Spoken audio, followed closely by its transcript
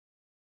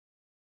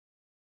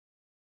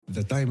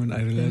The time when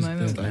I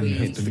realized that I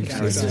have to be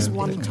This is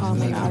one time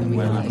when I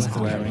realized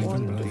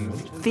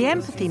I'm The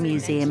Empathy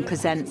Museum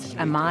presents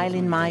A Mile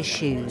in My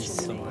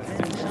Shoes.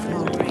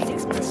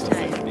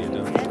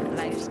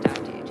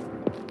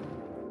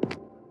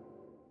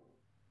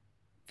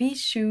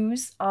 These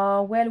shoes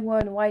are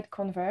well-worn white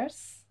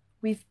Converse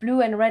with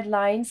blue and red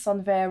lines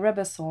on their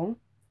rubber sole.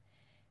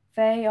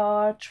 They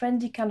are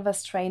trendy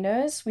canvas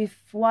trainers with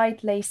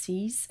white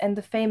laces and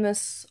the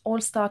famous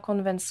All-Star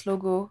Convents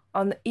logo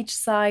on each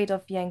side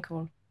of the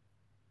ankle.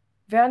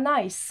 They are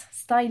nice,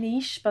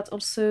 stylish, but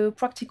also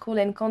practical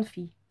and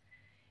comfy.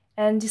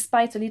 And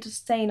despite a little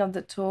stain on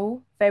the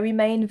toe, they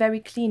remain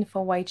very clean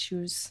for white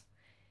shoes.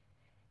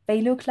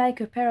 They look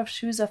like a pair of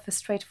shoes of a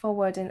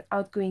straightforward and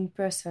outgoing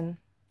person.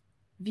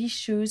 These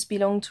shoes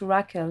belong to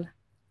Raquel,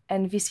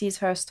 and this is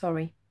her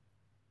story.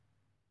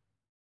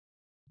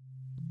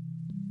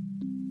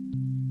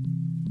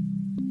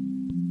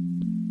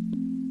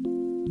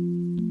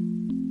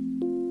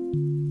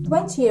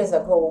 "20 years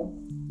ago,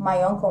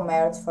 my uncle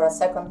married for a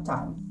second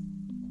time.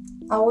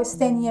 I was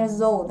 10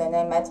 years old and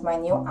I met my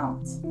new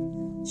aunt.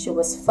 She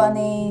was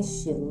funny,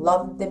 she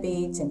loved the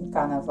beach and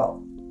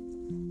carnival.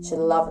 She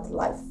loved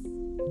life.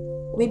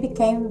 We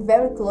became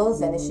very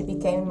close and she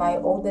became my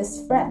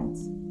oldest friend.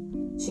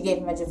 She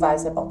gave me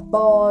advice about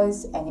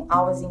boys and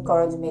always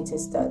encouraged me to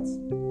study.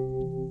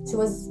 She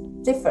was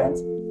different.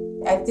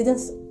 I didn't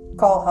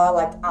call her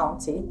like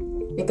auntie,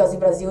 because in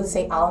Brazil you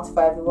say aunt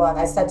for everyone.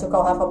 I started to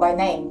call her by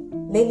name.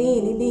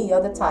 Lili,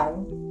 all the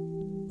time.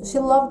 She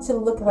loved to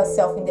look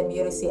herself in the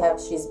mirror, see how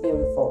she's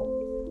beautiful.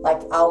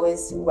 Like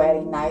always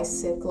wearing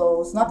nice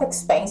clothes, not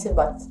expensive,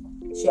 but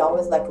she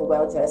always like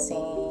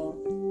well-dressing.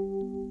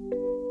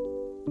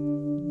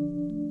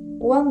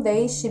 One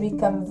day she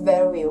became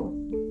very ill.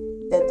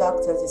 The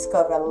doctor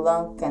discovered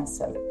lung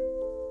cancer.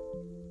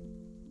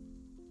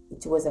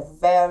 It was a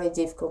very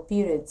difficult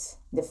period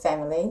in the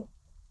family.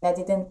 I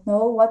didn't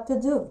know what to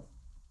do.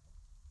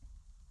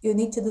 You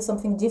need to do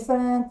something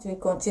different, to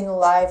continue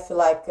life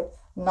like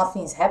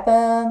nothing's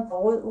happened.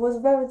 It was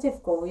very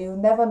difficult. You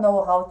never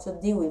know how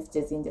to deal with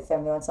this in the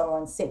family when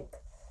someone's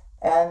sick.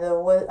 And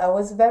I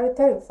was very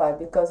terrified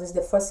because it's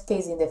the first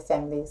case in the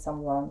family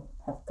someone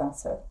have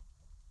cancer.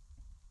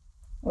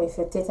 With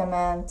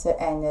treatment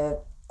and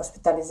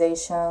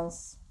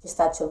hospitalizations, she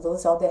started to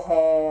lose all the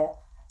hair.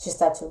 She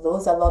started to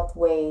lose a lot of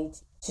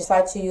weight. She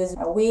tried to use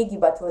a wig,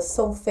 but it was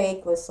so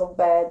fake, it was so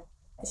bad.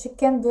 She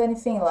can't do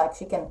anything, like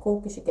she can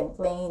cook, she can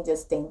clean,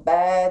 just stay in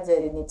bed,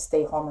 you need to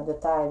stay home all the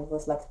time. It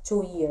was like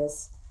 2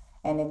 years,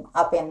 and then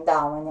up and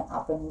down, and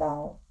up and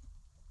down.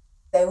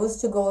 I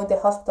used to go in the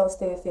hospital,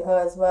 stay with her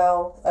as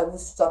well. I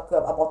used to talk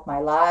about my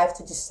life,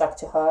 to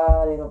distract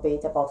her a little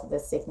bit about the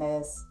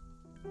sickness.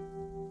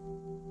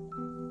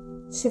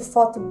 She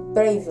fought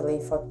bravely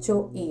for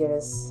 2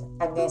 years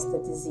against the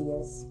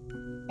disease.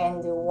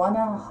 And one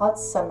hot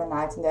summer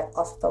night in the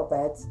hospital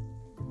bed,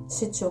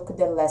 she took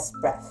the last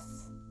breath.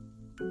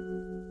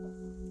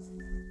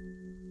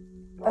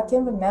 I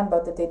can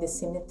remember the day the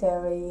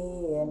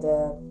cemetery, and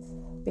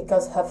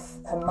because her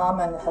mom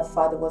and her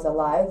father was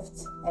alive,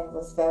 and it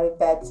was very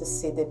bad to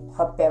see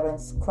her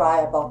parents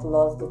cry about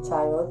lost the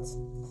child.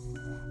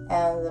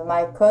 And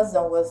my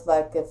cousin was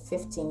like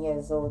 15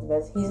 years old,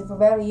 but he's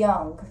very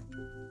young.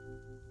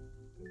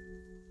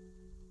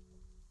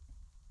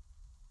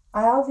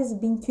 I always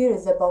been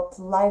curious about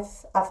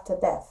life after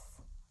death.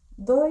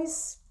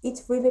 Does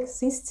it really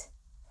exist?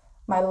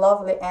 My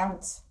lovely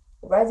aunt,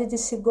 where did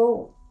she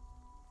go?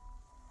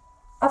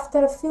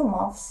 After a few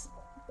months,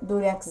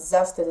 during an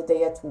exhausted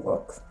day at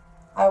work,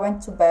 I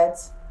went to bed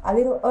a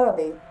little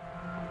early.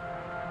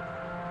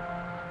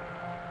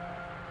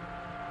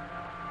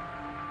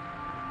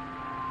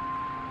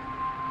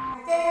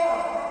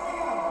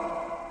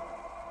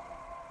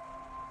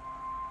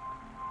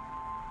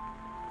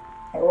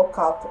 I woke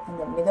up in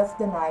the middle of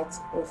the night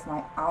with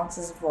my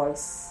aunt's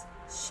voice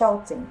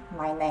shouting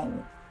my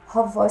name.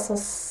 Her voice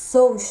was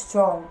so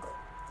strong.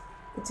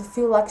 It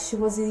felt like she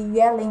was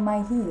yelling in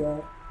my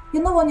ear. You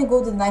know when you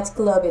go to the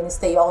nightclub and you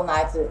stay all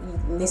night, you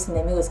listen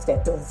to music,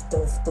 like, doof,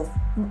 doof, doof.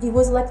 It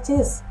was like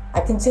this. I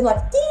continued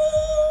like,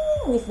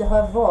 ding, with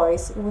her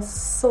voice. It was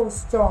so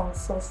strong,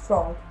 so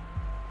strong.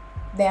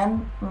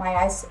 Then my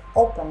eyes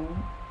opened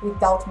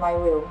without my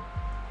will.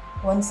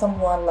 When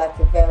someone like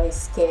very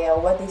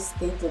scared, what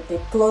they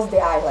close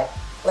their eye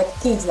like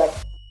kids, like.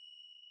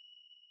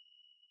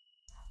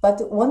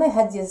 But when I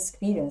had this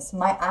experience,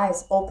 my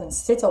eyes opened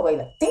straight away,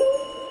 like ding.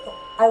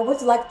 I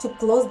would like to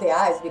close the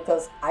eyes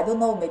because I don't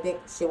know, maybe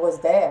she was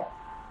there.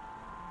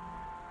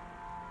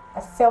 I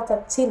felt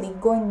a chilly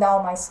going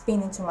down my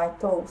spine into my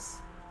toes.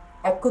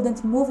 I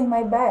couldn't move in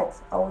my bed.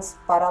 I was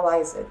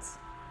paralyzed.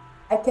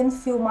 I can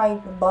feel my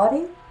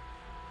body,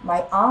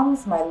 my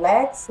arms, my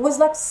legs. It was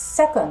like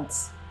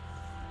seconds,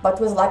 but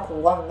it was like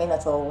 1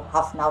 minute or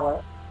half an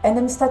hour. And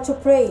then I start to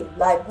pray,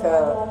 like.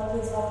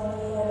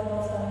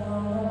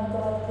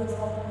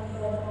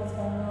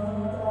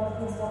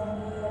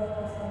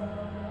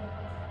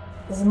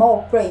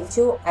 Small pray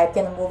till I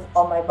can move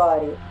on my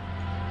body.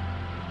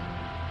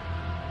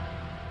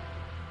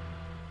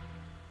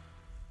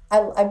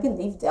 I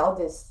believed all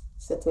this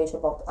situation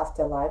about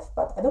afterlife,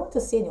 but I don't want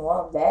to see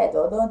anyone dead,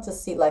 or I don't want to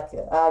see like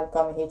I'm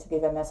coming here to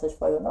give a message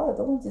for you. No, I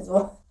don't want this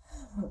one.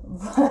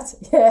 But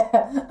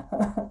yeah.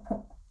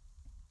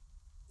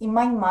 In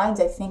my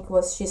mind, I think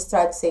was she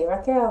started to say,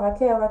 Raquel,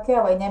 Raquel,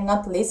 Raquel, and I'm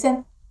not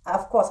listen.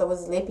 Of course, I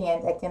was sleeping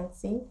and I can't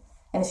see.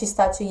 And she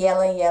started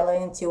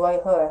yelling until I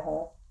heard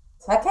her.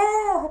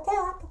 Raquel,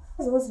 Raquel, Raquel.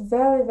 It was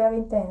very, very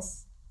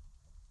intense.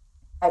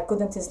 I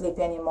couldn't sleep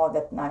anymore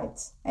that night.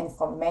 And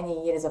for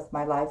many years of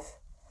my life,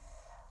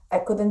 I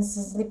couldn't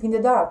sleep in the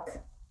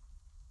dark.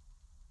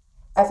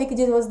 I think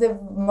this was the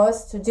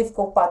most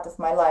difficult part of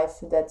my life,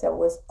 that I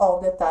was all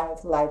the time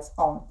with lights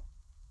on.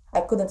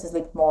 I couldn't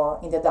sleep more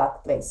in the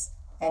dark place.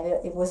 And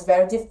it was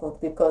very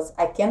difficult because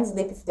I can't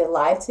sleep with the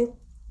light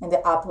and the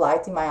up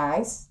light in my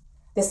eyes.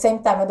 The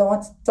same time, I don't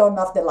want to turn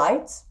off the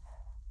light.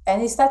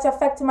 And it started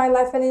affecting my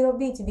life a little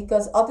bit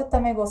because all the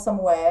time I go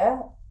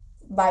somewhere,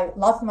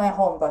 not my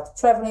home, but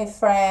traveling with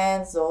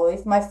friends or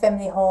with my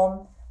family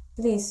home,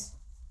 please,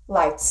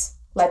 lights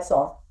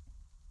on.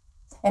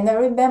 And I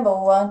remember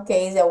one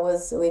case I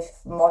was with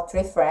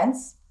three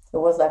friends. It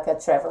was like a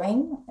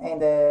traveling and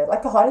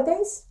like a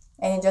holidays,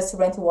 and you just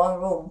rent one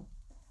room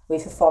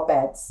with 4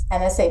 beds.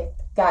 And I say,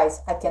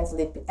 guys, I can't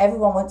sleep.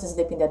 Everyone wants to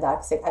sleep in the dark.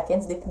 I say, I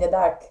can't sleep in the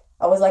dark.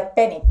 I was like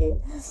panicking.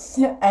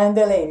 And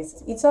the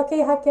ladies, it's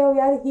okay, Raquel,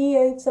 we are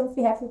here. If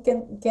something happens,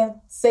 you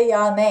can say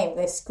our name.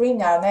 They scream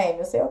our name.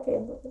 You say, okay.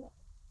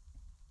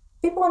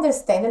 People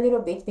understand a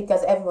little bit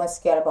because everyone's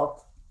scared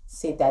about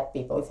see dead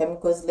people. If I'm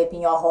going to sleep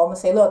in your home,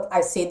 say, look,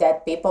 I see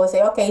dead people.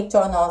 Say, okay,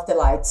 turn off the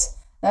lights.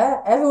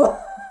 Everyone.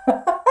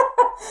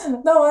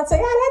 No one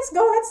say, let's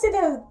go, let's see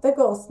the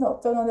ghost. No,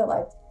 turn on the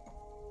light.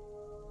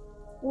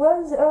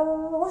 Was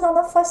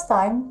not the first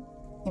time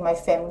in my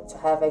family to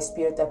have a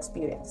spirit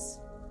experience.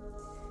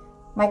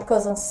 My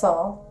cousin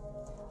saw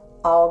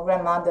our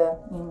grandmother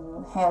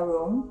in her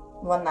room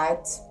one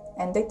night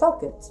and they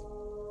talked.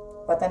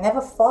 But I never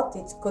thought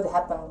it could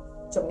happen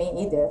to me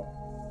either.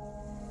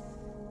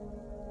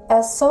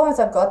 As soon as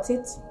I got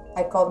it,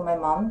 I called my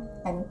mom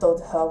and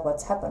told her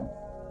what happened.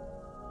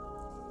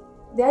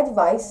 The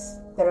advice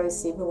that I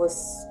received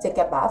was take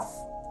a bath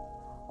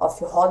of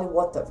holy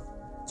water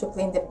to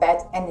clean the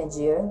bad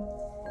energy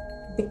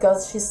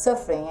because she's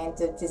suffering and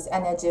this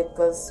energy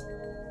caused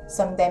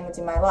some damage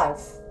in my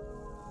life.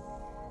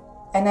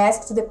 And I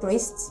asked the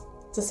priest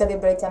to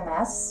celebrate a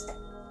mass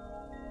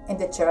in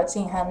the church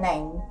in her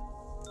name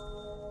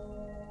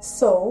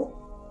so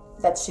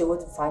that she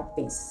would find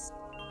peace.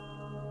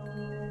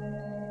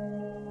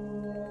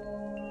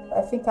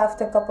 I think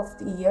after a couple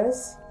of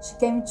years, she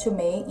came to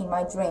me in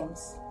my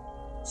dreams.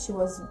 She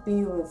was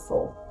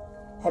beautiful.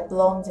 Her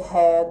blonde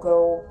hair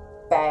grew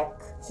back.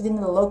 She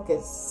didn't look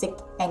sick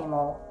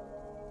anymore.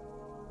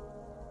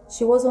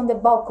 She was on the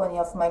balcony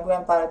of my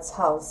grandparents'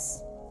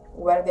 house,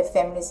 where the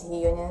family's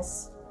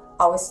reunions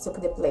always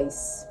took the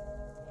place.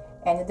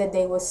 And the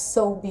day was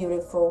so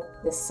beautiful,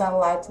 the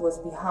sunlight was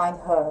behind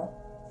her.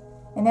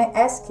 And I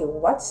asked her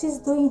what she's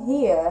doing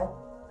here.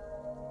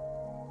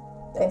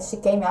 And she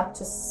came up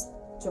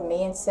to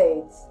me and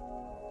said,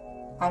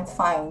 I'm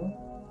fine.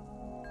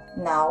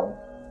 Now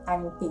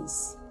I'm in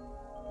peace.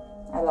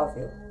 I love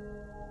you.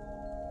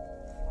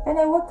 And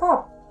I woke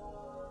up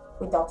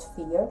without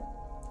fear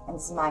and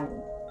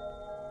smiling.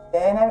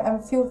 And I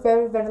feel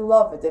very, very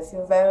loved. I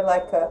feel very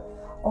like,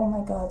 oh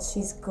my God,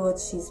 she's good,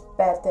 she's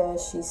better,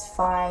 she's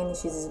fine,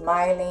 she's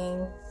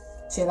smiling.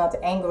 She's not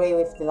angry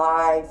with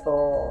life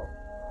or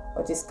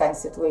this kind of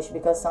situation,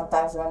 because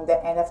sometimes when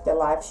the end of the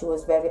life she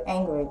was very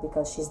angry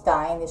because she's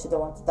dying and she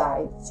don't want to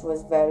die. She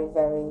was very,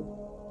 very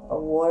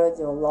worried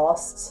or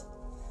lost.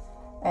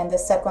 And the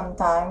second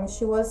time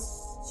she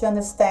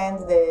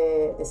understands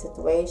the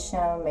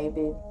situation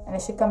maybe,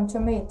 and she come to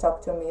me,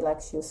 talk to me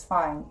like she was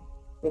fine,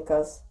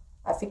 because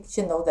I think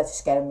she knows that she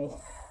scared me.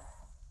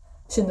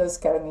 She knows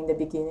scared me in the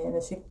beginning,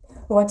 and she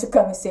want to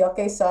come and say,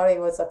 okay, sorry, it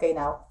was okay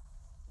now.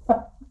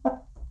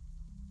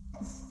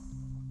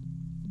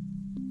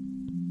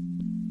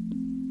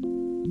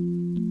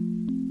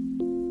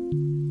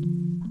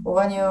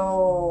 When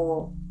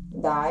you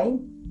die,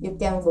 you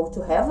can go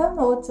to heaven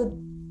or to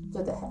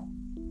the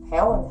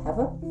hell and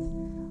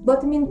heaven.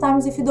 But meantime,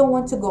 if you don't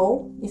want to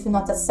go, if you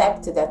not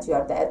accept that you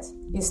are dead,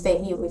 you stay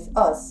here with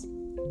us,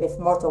 with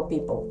mortal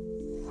people.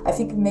 I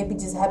think maybe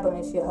this happened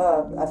with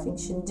her. I think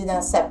she didn't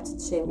accept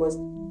she was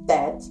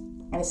dead,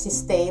 and she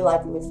stayed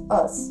like with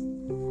us,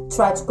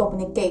 try to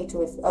communicate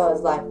with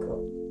us, like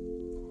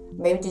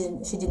maybe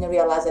she didn't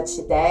realize that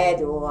she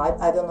dead, or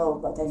I don't know,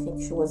 but I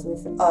think she was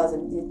with us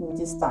in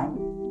this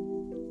time.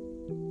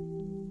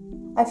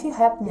 I feel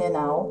happy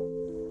now,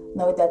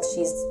 knowing that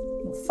she's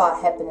far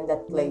happy in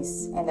that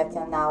place, and I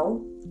can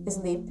now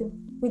sleep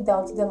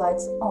without the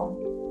lights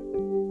on.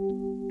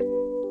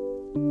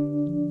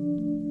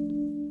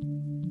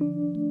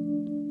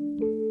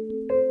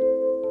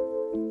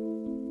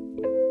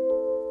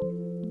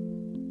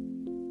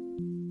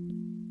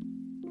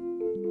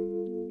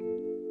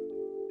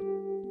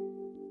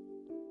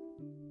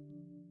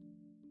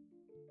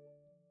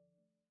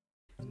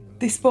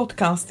 This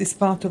podcast is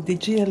part of the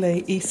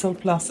GLA ESOL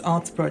Plus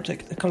Arts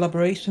Project, a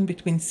collaboration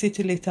between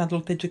City Lit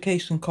Adult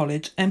Education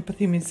College,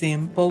 Empathy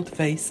Museum,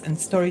 Boldface and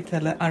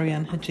storyteller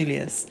Ariane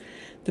Hagilius.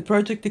 The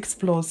project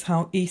explores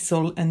how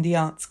ESOL and the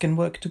arts can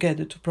work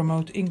together to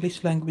promote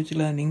English language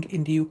learning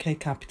in the UK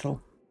capital.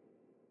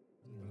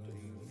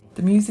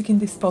 The music in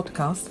this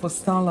podcast was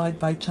Starlight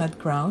by Chad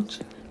Crouch,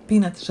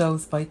 Peanut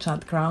Shells by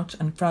Chad Crouch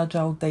and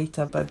Fragile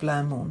Data by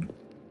Blair Moon.